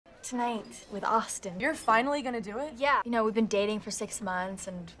tonight with Austin. You're finally gonna do it? Yeah. You know, we've been dating for 6 months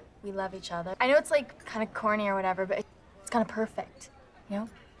and we love each other. I know it's like kind of corny or whatever, but it's kind of perfect. You know?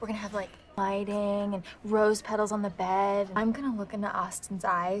 We're gonna have like lighting and rose petals on the bed. I'm gonna look into Austin's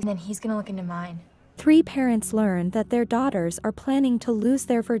eyes and then he's gonna look into mine. 3 parents learn that their daughters are planning to lose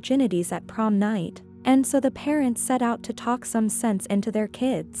their virginities at prom night, and so the parents set out to talk some sense into their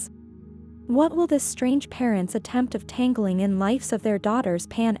kids. What will this strange parents' attempt of tangling in lives of their daughters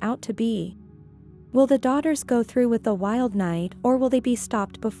pan out to be? Will the daughters go through with the wild night, or will they be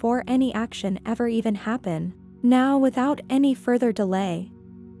stopped before any action ever even happen? Now, without any further delay,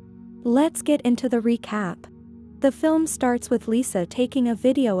 let's get into the recap. The film starts with Lisa taking a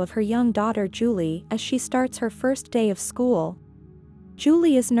video of her young daughter Julie as she starts her first day of school.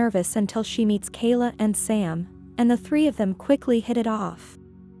 Julie is nervous until she meets Kayla and Sam, and the 3 of them quickly hit it off.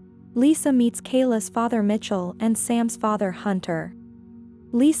 Lisa meets Kayla's father Mitchell and Sam's father Hunter.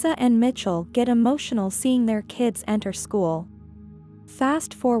 Lisa and Mitchell get emotional seeing their kids enter school.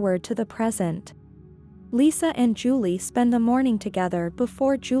 Fast forward to the present. Lisa and Julie spend the morning together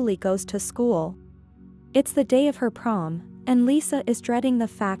before Julie goes to school. It's the day of her prom, and Lisa is dreading the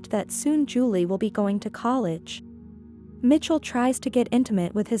fact that soon Julie will be going to college. Mitchell tries to get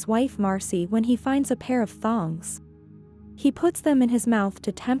intimate with his wife Marcy when he finds a pair of thongs. He puts them in his mouth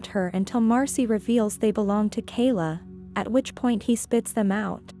to tempt her until Marcy reveals they belong to Kayla, at which point he spits them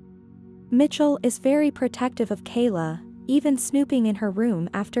out. Mitchell is very protective of Kayla, even snooping in her room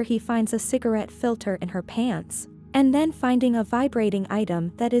after he finds a cigarette filter in her pants, and then finding a vibrating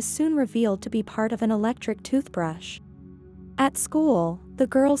item that is soon revealed to be part of an electric toothbrush. At school, the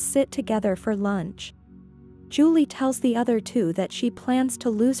girls sit together for lunch. Julie tells the other 2 that she plans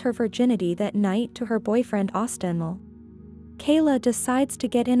to lose her virginity that night to her boyfriend Austin. Kayla decides to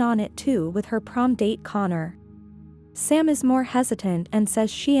get in on it too with her prom date Connor. Sam is more hesitant and says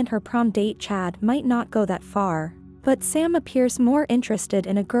she and her prom date Chad might not go that far, but Sam appears more interested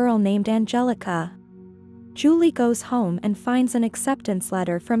in a girl named Angelica. Julie goes home and finds an acceptance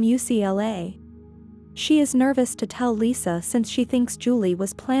letter from UCLA. She is nervous to tell Lisa since she thinks Julie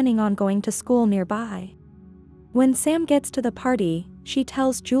was planning on going to school nearby. When Sam gets to the party, she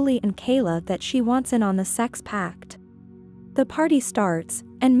tells Julie and Kayla that she wants in on the sex pact. The party starts,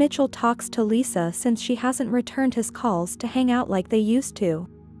 and Mitchell talks to Lisa since she hasn't returned his calls to hang out like they used to.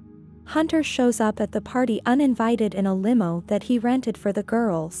 Hunter shows up at the party uninvited in a limo that he rented for the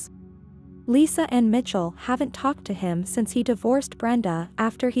girls. Lisa and Mitchell haven't talked to him since he divorced Brenda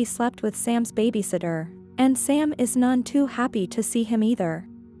after he slept with Sam's babysitter, and Sam is none too happy to see him either.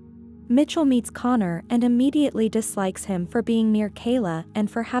 Mitchell meets Connor and immediately dislikes him for being near Kayla and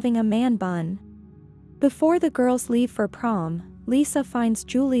for having a man bun. Before the girls leave for prom, Lisa finds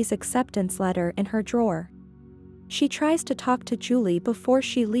Julie's acceptance letter in her drawer. She tries to talk to Julie before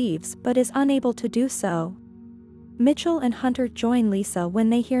she leaves but is unable to do so. Mitchell and Hunter join Lisa when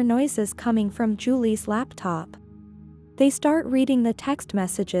they hear noises coming from Julie's laptop. They start reading the text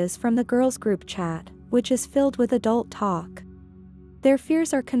messages from the girls' group chat, which is filled with adult talk. Their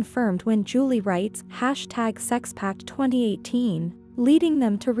fears are confirmed when Julie writes #SexPact2018, leading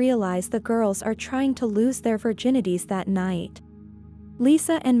them to realize the girls are trying to lose their virginities that night.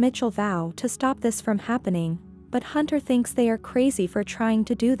 Lisa and Mitchell vow to stop this from happening, but Hunter thinks they are crazy for trying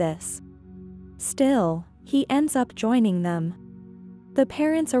to do this. Still, he ends up joining them. The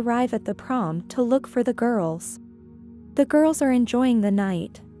parents arrive at the prom to look for the girls. The girls are enjoying the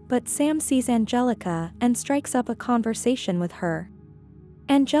night, but Sam sees Angelica and strikes up a conversation with her.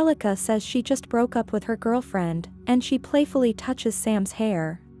 Angelica says she just broke up with her girlfriend, and she playfully touches Sam's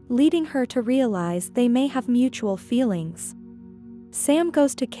hair, leading her to realize they may have mutual feelings. Sam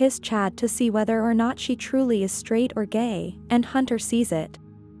goes to kiss Chad to see whether or not she truly is straight or gay, and Hunter sees it.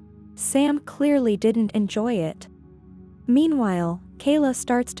 Sam clearly didn't enjoy it. Meanwhile, Kayla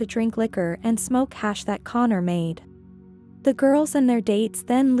starts to drink liquor and smoke hash that Connor made. The girls and their dates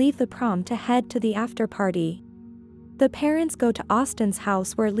then leave the prom to head to the after party. The parents go to Austin's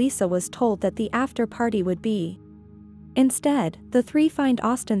house where Lisa was told that the after party would be. Instead, the 3 find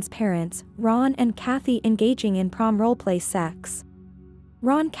Austin's parents, Ron and Kathy, engaging in prom roleplay sex.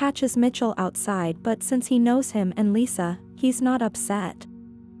 Ron catches Mitchell outside, but since he knows him and Lisa, he's not upset.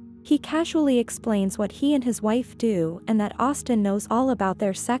 He casually explains what he and his wife do and that Austin knows all about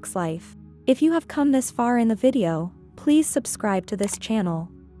their sex life. If you have come this far in the video, please subscribe to this channel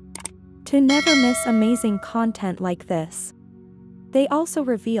to never miss amazing content like this. They also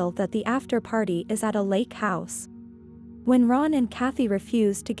reveal that the after party is at a lake house. When Ron and Kathy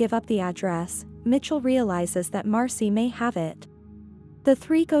refuse to give up the address, Mitchell realizes that Marcy may have it. The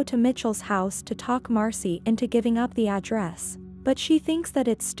 3 go to Mitchell's house to talk Marcy into giving up the address, but she thinks that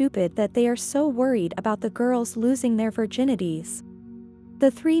it's stupid that they are so worried about the girls losing their virginities.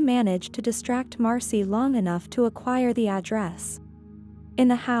 The three manage to distract Marcy long enough to acquire the address. In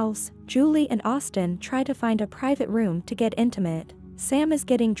the house, Julie and Austin try to find a private room to get intimate. Sam is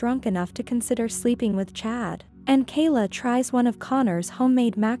getting drunk enough to consider sleeping with Chad, and Kayla tries one of Connor's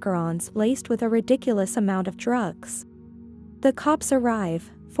homemade macarons laced with a ridiculous amount of drugs. The cops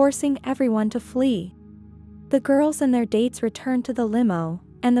arrive, forcing everyone to flee. The girls and their dates return to the limo,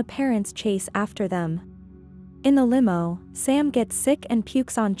 and the parents chase after them. In the limo, Sam gets sick and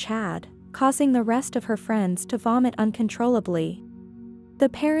pukes on Chad, causing the rest of her friends to vomit uncontrollably. The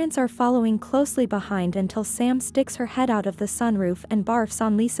parents are following closely behind until Sam sticks her head out of the sunroof and barfs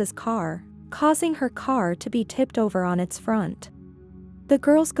on Lisa's car, causing her car to be tipped over on its front. The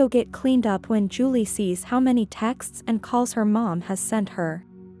girls go get cleaned up when Julie sees how many texts and calls her mom has sent her.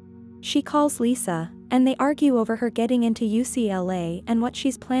 She calls Lisa, and they argue over her getting into UCLA and what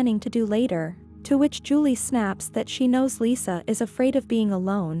she's planning to do later, to which Julie snaps that she knows Lisa is afraid of being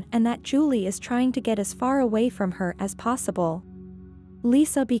alone and that Julie is trying to get as far away from her as possible.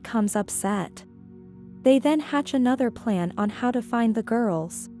 Lisa becomes upset. They then hatch another plan on how to find the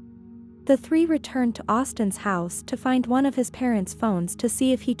girls. The three return to Austin's house to find one of his parents' phones to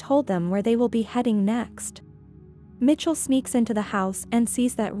see if he told them where they will be heading next. Mitchell sneaks into the house and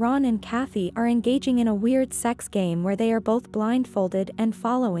sees that Ron and Kathy are engaging in a weird sex game where they are both blindfolded and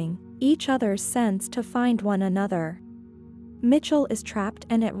following each other's scents to find one another. Mitchell is trapped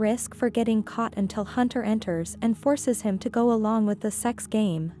and at risk for getting caught until Hunter enters and forces him to go along with the sex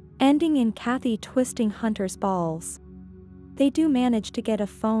game, ending in Kathy twisting Hunter's balls. They do manage to get a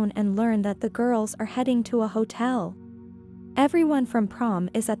phone and learn that the girls are heading to a hotel. Everyone from Prom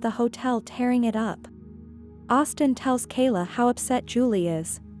is at the hotel tearing it up. Austin tells Kayla how upset Julie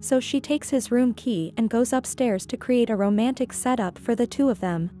is, so she takes his room key and goes upstairs to create a romantic setup for the two of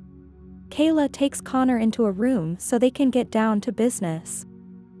them. Kayla takes Connor into a room so they can get down to business.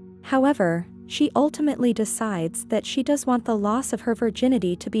 However, she ultimately decides that she does want the loss of her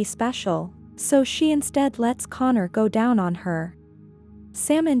virginity to be special, so she instead lets Connor go down on her.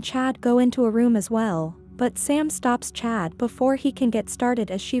 Sam and Chad go into a room as well, but Sam stops Chad before he can get started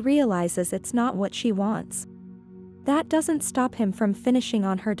as she realizes it's not what she wants. That doesn't stop him from finishing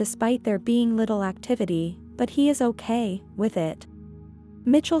on her despite there being little activity, but he is okay with it.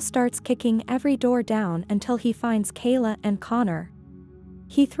 Mitchell starts kicking every door down until he finds Kayla and Connor.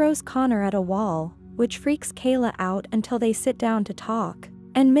 He throws Connor at a wall, which freaks Kayla out until they sit down to talk,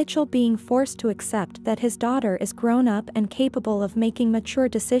 and Mitchell being forced to accept that his daughter is grown up and capable of making mature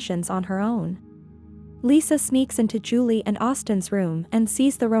decisions on her own. Lisa sneaks into Julie and Austin's room and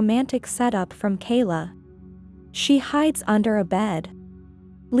sees the romantic setup from Kayla. She hides under a bed.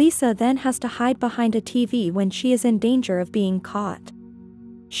 Lisa then has to hide behind a TV when she is in danger of being caught.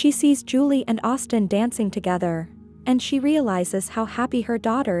 She sees Julie and Austin dancing together, and she realizes how happy her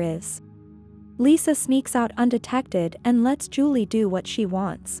daughter is. Lisa sneaks out undetected and lets Julie do what she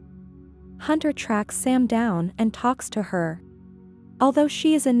wants. Hunter tracks Sam down and talks to her. Although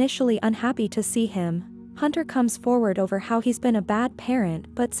she is initially unhappy to see him, Hunter comes forward over how he's been a bad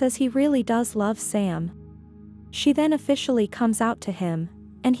parent but says he really does love Sam. She then officially comes out to him,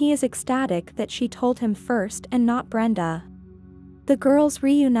 and he is ecstatic that she told him first and not Brenda. The girls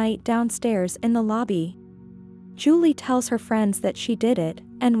reunite downstairs in the lobby. Julie tells her friends that she did it,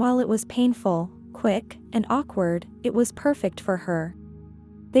 and while it was painful, quick, and awkward, it was perfect for her.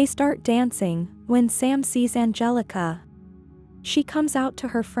 They start dancing when Sam sees Angelica. She comes out to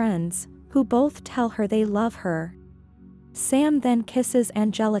her friends, who both tell her they love her. Sam then kisses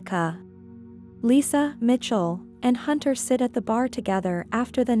Angelica. Lisa, Mitchell, and Hunter sit at the bar together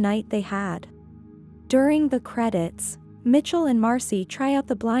after the night they had. During the credits, Mitchell and Marcy try out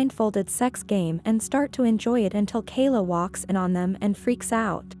the blindfolded sex game and start to enjoy it until Kayla walks in on them and freaks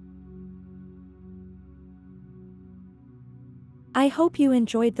out. I hope you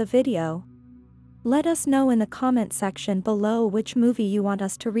enjoyed the video. Let us know in the comment section below which movie you want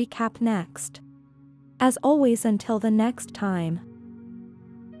us to recap next. As always, until the next time.